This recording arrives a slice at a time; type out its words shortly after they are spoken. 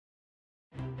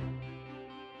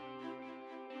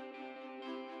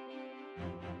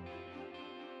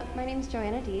My name is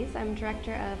Joanna Dees. I'm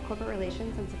Director of Corporate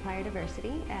Relations and Supplier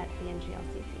Diversity at the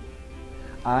NGLCC.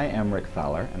 I am Rick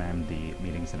Fowler, and I'm the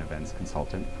Meetings and Events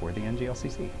Consultant for the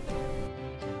NGLCC.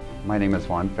 My name is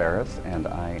Juan Ferris, and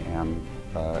I am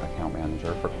the Account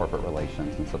Manager for Corporate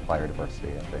Relations and Supplier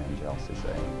Diversity at the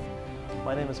NGLCC.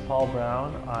 My name is Paul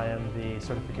Brown. I am the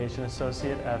Certification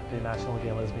Associate at the National Gay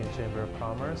and Lesbian Chamber of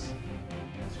Commerce.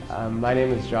 My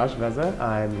name is Josh Veza.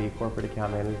 I'm the Corporate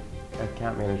Account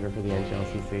Manager for the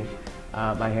NGLCC.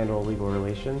 I handle legal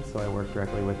relations, so I work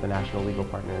directly with the national legal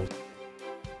partners.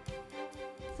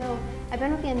 So I've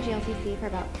been with the NGLCC for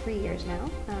about 3 years now,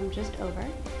 just over.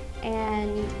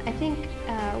 And I think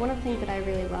one of the things that I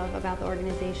really love about the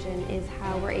organization is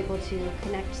how we're able to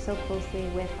connect so closely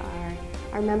with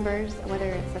our members, whether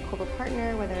it's a corporate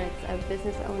partner, whether it's a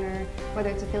business owner, whether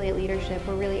it's affiliate leadership.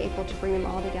 We're really able to bring them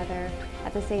all together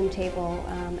at the same table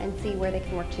and see where they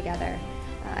can work together.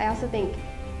 I also think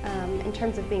in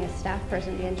terms of being a staff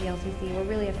person at the NGLCC, we're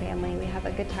really a family. We have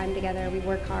a good time together, we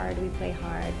work hard, we play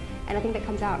hard, and I think that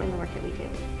comes out in the work that we do.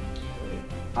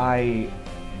 I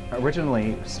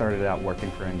originally started out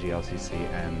working for NGLCC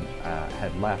and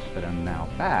had left, but I'm now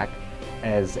back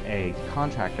as a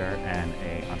contractor and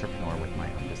an entrepreneur with my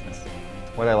own business.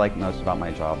 What I like most about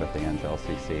my job at the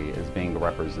NGLCC is being the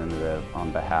representative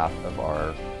on behalf of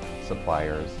our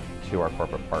suppliers to our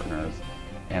corporate partners,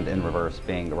 and in reverse,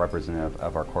 being the representative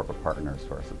of our corporate partners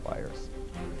to our suppliers.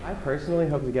 I personally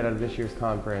hope to get out of this year's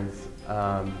conference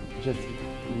just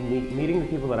meeting the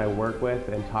people that I work with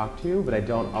and talk to, but I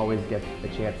don't always get the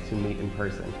chance to meet in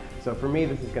person. So for me,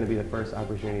 this is going to be the first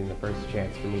opportunity and the first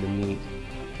chance for me to meet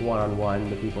one-on-one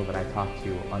the people that I talk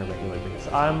to on a regular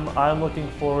basis. I'm looking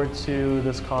forward to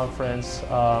this conference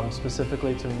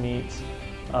specifically to meet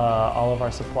all of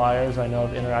our suppliers. I know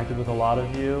I've interacted with a lot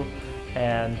of you,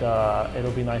 and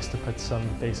it'll be nice to put some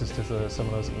faces to some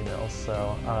of those emails.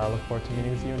 So I look forward to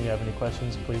meeting with you, and if you have any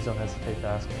questions, please don't hesitate to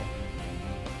ask me.